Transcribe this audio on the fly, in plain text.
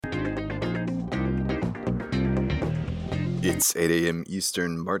It's 8 a.m.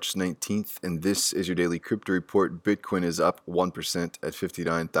 Eastern, March 19th, and this is your daily crypto report. Bitcoin is up 1% at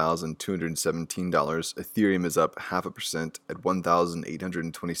 $59,217. Ethereum is up 0.5% at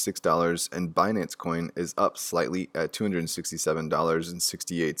 $1,826, and Binance Coin is up slightly at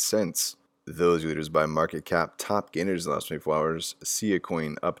 $267.68. Those leaders by market cap, top gainers in the last 24 hours: Sia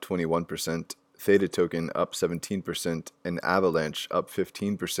Coin up 21%, Theta Token up 17%, and Avalanche up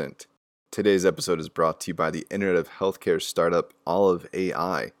 15%. Today's episode is brought to you by the Internet of Healthcare startup Olive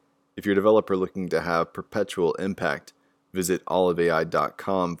AI. If you're a developer looking to have perpetual impact, visit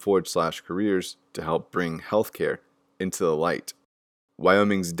oliveai.com/careers to help bring healthcare into the light.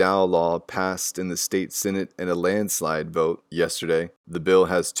 Wyoming's Dow law passed in the state Senate in a landslide vote yesterday. The bill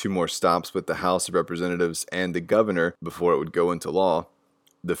has two more stops with the House of Representatives and the governor before it would go into law.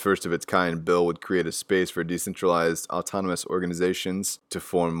 The first of its kind bill would create a space for decentralized autonomous organizations to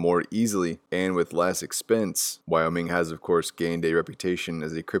form more easily and with less expense. Wyoming has, of course, gained a reputation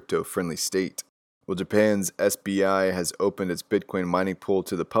as a crypto-friendly state. Well, Japan's SBI has opened its Bitcoin mining pool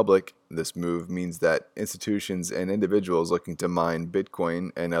to the public. This move means that institutions and individuals looking to mine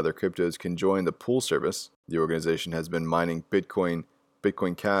Bitcoin and other cryptos can join the pool service. The organization has been mining Bitcoin,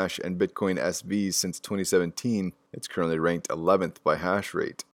 Bitcoin Cash, and Bitcoin SV since 2017. It's currently ranked 11th by hash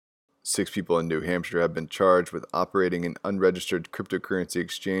rate. 6 people in New Hampshire have been charged with operating an unregistered cryptocurrency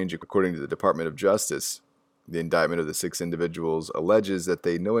exchange, according to the Department of Justice. The indictment of the 6 individuals alleges that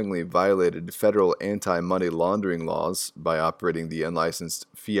they knowingly violated federal anti-money laundering laws by operating the unlicensed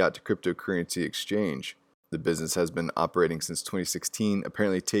fiat cryptocurrency exchange. The business has been operating since 2016,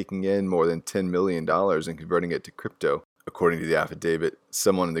 apparently taking in more than $10 million and converting it to crypto. According to the affidavit,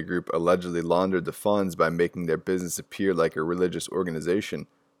 someone in the group allegedly laundered the funds by making their business appear like a religious organization,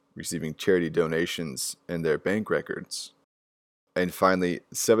 receiving charity donations and their bank records. And finally,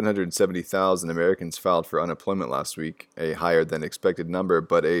 770,000 Americans filed for unemployment last week, a higher than expected number,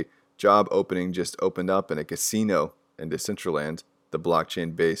 but a job opening just opened up in a casino in Decentraland, the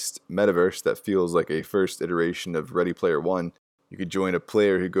blockchain-based metaverse that feels like a first iteration of Ready Player One. You could join a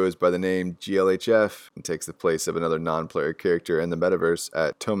player who goes by the name GLHF and takes the place of another non-player character in the metaverse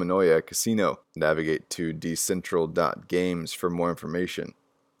at Tomonoya Casino. Navigate to decentral.games for more information.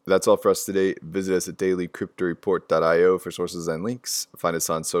 That's all for us today. Visit us at dailycryptoreport.io for sources and links. Find us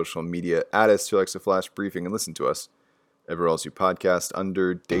on social media, add us to Alexa Flash Briefing, and listen to us everywhere else you podcast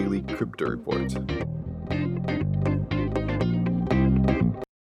under Daily Crypto Report.